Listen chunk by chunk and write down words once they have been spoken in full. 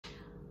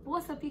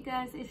What's up, you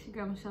guys? It's your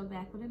girl Michelle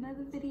back with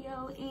another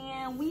video,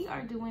 and we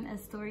are doing a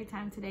story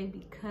time today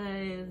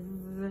because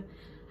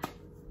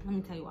let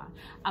me tell you why.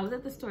 I was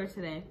at the store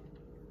today.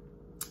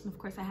 Of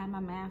course, I had my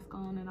mask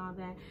on and all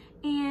that,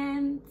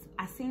 and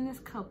I seen this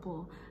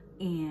couple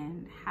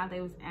and how they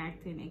was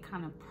acting. It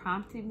kind of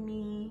prompted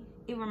me.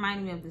 It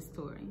reminded me of this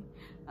story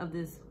of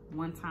this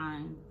one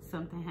time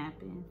something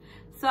happened.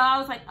 So I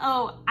was like,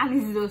 oh, I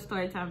need to do a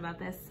story time about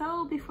that.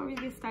 So before we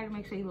get started,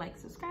 make sure you like,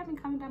 subscribe, and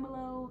comment down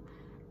below.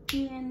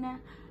 And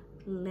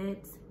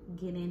let's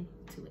get into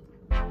it.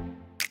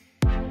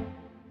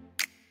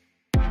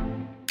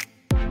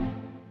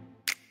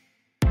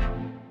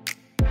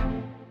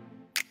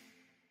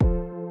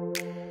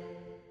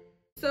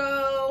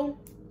 So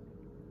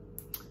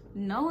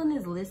Nolan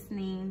is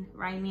listening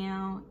right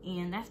now,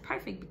 and that's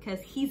perfect because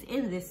he's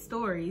in this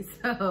story.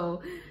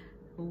 So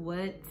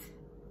what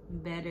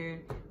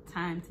better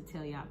time to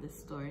tell y'all this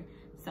story?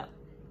 So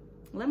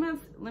let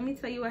me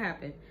tell you what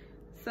happened.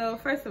 So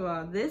first of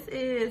all, this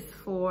is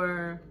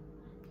for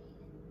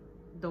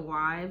the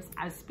wives.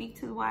 I speak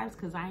to the wives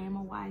because I am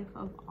a wife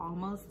of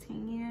almost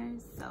 10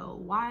 years. So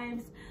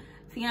wives,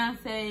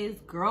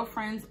 fiancés,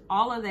 girlfriends,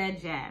 all of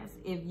that jazz.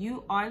 If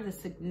you are the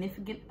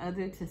significant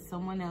other to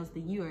someone else,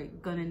 then you are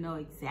gonna know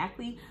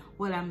exactly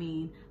what I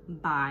mean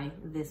by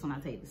this when I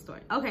tell you the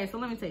story. Okay, so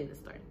let me tell you the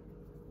story.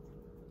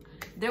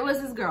 There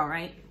was this girl,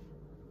 right?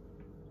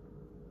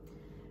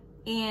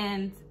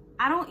 And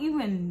I don't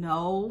even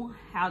know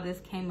how this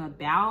came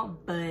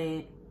about,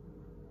 but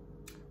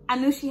I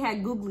knew she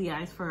had googly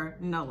eyes for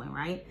Nolan,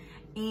 right?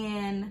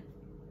 And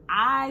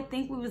I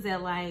think we was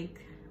at like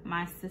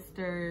my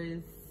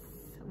sister's,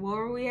 where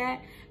were we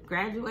at?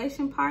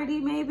 Graduation party,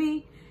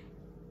 maybe?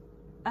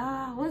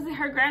 Was it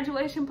her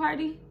graduation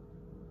party?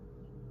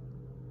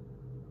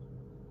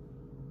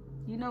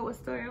 You know what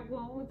story I'm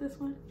going with this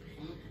one?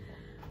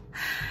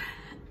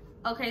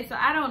 Okay, so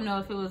I don't know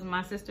if it was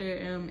my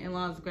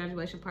sister-in-law's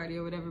graduation party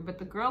or whatever, but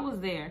the girl was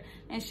there,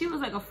 and she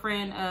was like a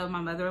friend of my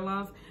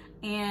mother-in-law's,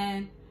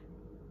 and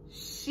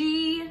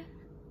she,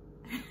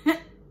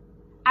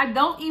 I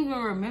don't even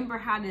remember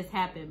how this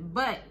happened,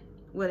 but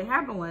what had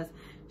happened was,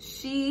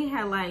 she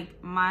had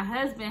like, my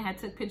husband had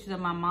took pictures of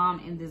my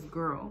mom and this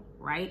girl,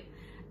 right?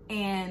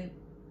 And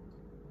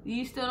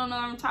you still don't know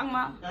what I'm talking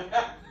about?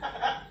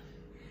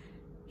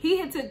 He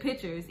had took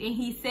pictures, and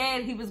he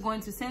said he was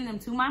going to send them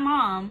to my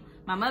mom,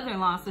 my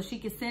mother-in-law, so she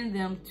could send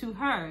them to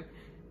her.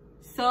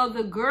 So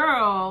the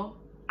girl,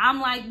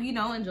 I'm like, you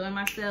know, enjoying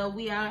myself.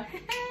 We out,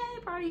 hey,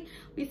 party,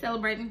 we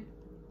celebrating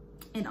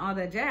and all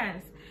that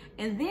jazz.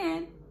 And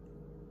then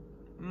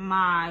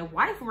my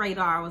wife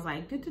radar was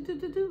like,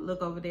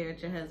 look over there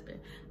at your husband.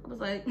 I was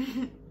like,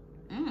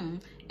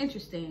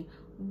 interesting.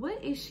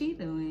 What is she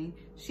doing?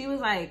 She was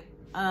like,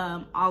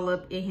 all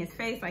up in his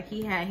face, like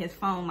he had his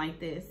phone like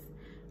this.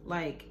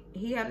 Like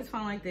he had his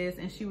phone like this,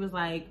 and she was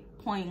like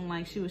pointing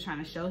like she was trying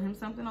to show him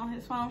something on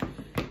his phone.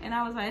 And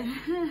I was like,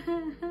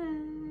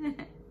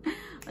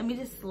 let me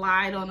just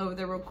slide on over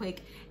there real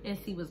quick and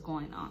see what's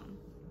going on,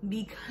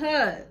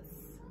 because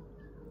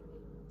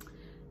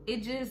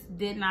it just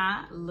did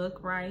not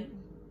look right.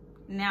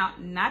 Now,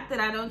 not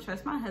that I don't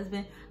trust my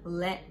husband,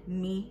 let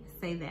me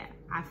say that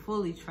I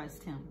fully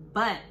trust him,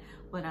 but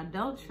what I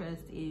don't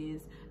trust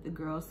is the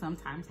girls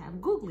sometimes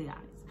have googly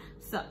eyes.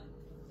 So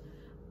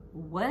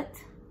what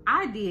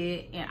I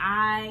did, and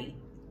I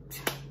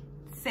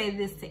say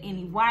this to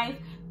any wife,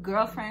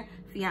 girlfriend,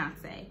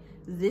 fiance,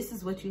 this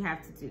is what you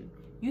have to do.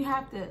 You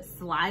have to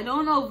slide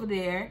on over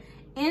there,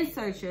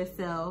 insert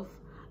yourself,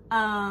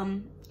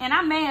 and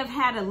I may have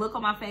had a look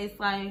on my face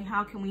like,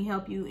 how can we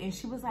help you? And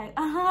she was like,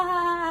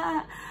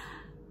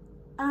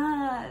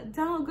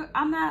 don't,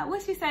 I'm not,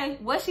 what'd she say?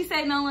 What'd she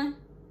say, Nolan?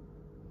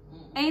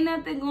 Ain't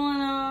nothing going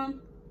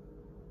on.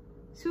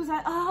 She was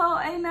like,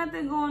 oh, ain't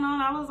nothing going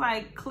on. I was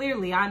like,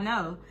 clearly, I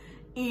know.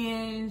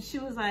 And she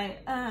was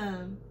like,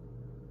 I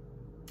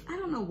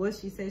don't know what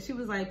she said. She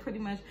was like pretty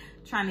much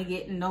trying to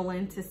get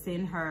Nolan to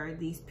send her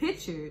these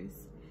pictures.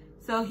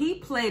 So he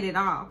played it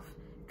off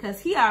because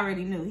he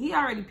already knew. He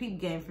already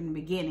peeped game from the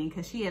beginning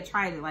because she had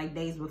tried it like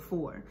days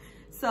before.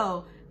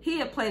 So he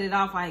had played it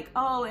off like,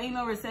 oh, ain't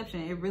no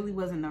reception. It really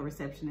wasn't no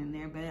reception in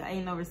there, but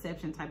ain't no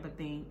reception type of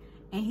thing.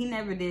 And he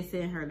never did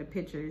send her the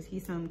pictures. He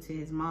sent them to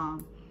his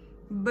mom.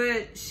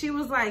 But she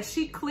was like,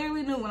 she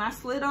clearly knew when I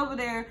slid over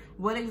there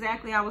what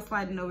exactly I was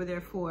sliding over there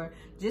for,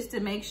 just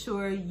to make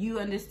sure you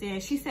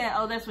understand. She said,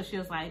 oh, that's what she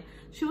was like.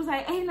 She was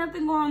like, ain't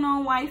nothing going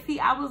on, wifey.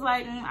 I was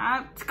like,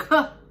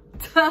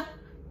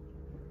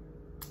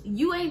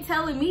 you ain't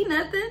telling me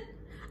nothing.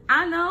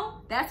 I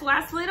know. That's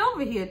why I slid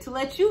over here, to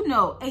let you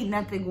know ain't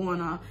nothing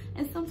going on.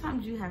 And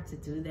sometimes you have to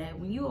do that.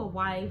 When you're a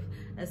wife,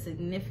 a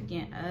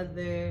significant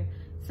other,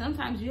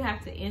 sometimes you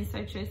have to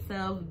insert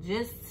yourself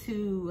just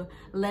to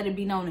let it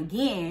be known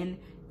again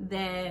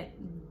that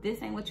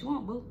this ain't what you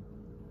want, boo.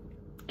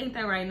 Ain't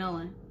that right,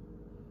 Nolan?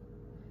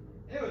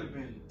 It would have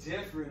been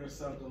different or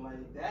something.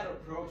 Like, that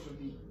approach would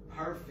be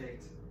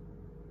perfect.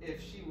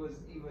 if she was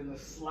even the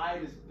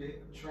slightest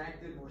bit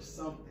attractive or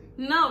something.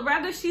 No,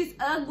 rather she's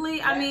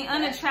ugly,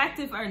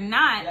 unattractive or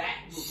not,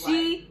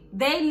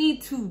 they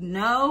need to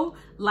know,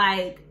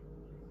 like,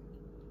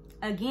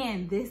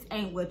 again, this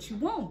ain't what you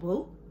want,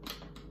 boo.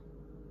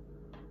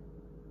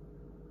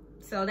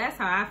 So that's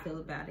how I feel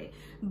about it.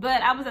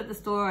 But I was at the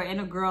store and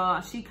a girl,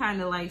 she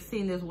kind of like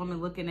seen this woman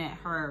looking at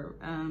her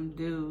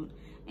dude.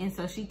 And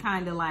so she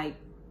kind of like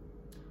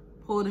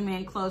pulled him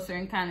in closer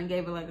and kind of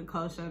gave her like a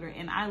cold shoulder.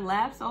 And I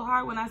laughed so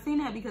hard when I seen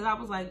that because I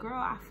was like, girl,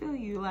 I feel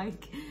you.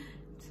 Like,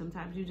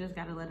 sometimes you just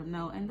got to let them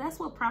know. And that's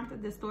what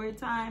prompted this story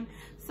time.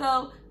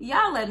 So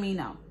y'all let me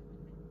know.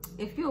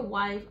 If you're a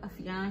wife, a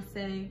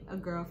fiance, a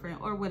girlfriend,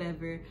 or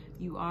whatever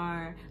you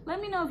are, let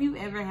me know if you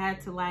ever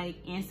had to like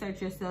insert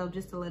yourself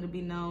just to let it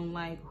be known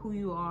like who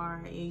you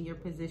are in your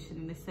position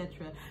and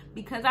etc.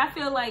 Because I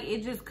feel like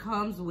it just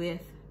comes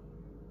with,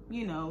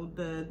 you know,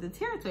 the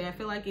territory. I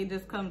feel like it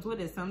just comes with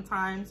it.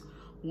 Sometimes,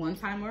 one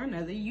time or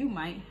another, you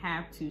might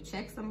have to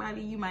check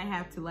somebody. You might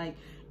have to like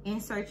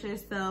insert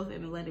yourself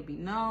and let it be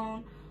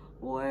known.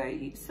 Or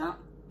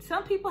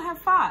some people have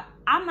fought.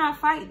 I'm not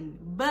fighting,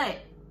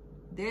 but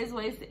there's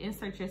ways to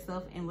insert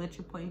yourself and let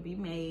your point be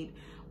made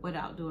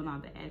without doing all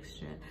the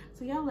extra.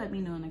 So y'all let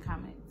me know in the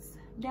comments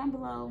down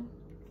below.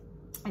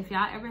 If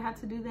y'all ever had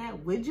to do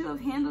that, would you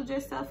have handled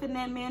yourself in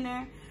that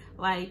manner?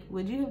 Like,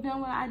 would you have done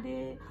what I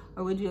did?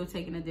 Or would you have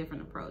taken a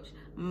different approach?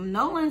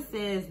 Nolan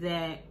says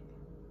that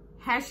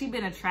had she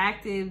been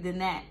attractive, then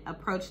that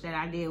approach that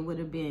I did would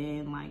have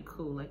been like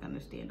cool, like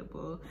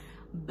understandable.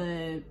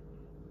 But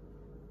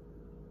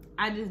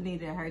I just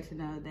needed her to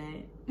know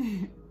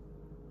that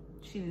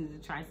she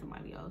needed to try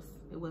somebody else.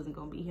 It wasn't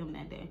gonna be him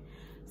that day.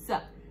 So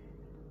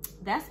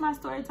that's my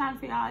story time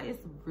for y'all.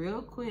 It's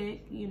real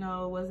quick, you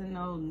know, it wasn't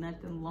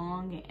nothing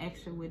long and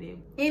extra with it.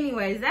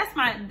 Anyways, that's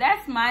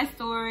my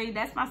story.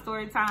 That's my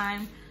story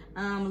time.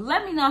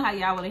 Let me know how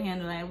y'all would have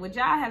handled that. Would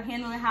y'all have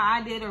handled it how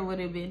I did, or would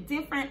it have been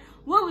different?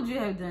 What would you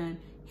have done?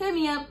 Hit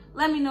me up.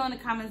 Let me know in the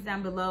comments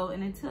down below.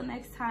 And until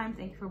next time,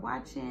 thank you for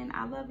watching.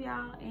 I love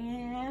y'all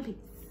and peace.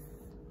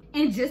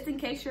 And just in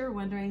case you're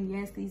wondering,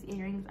 yes, these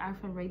earrings are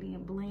from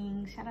Radiant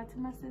Bling. Shout out to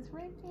my sis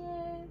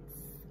Radiant.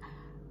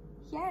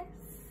 Yes,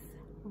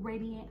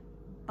 Radiant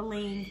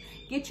Bling.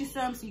 Get you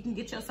some so you can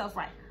get yourself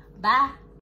right. Bye.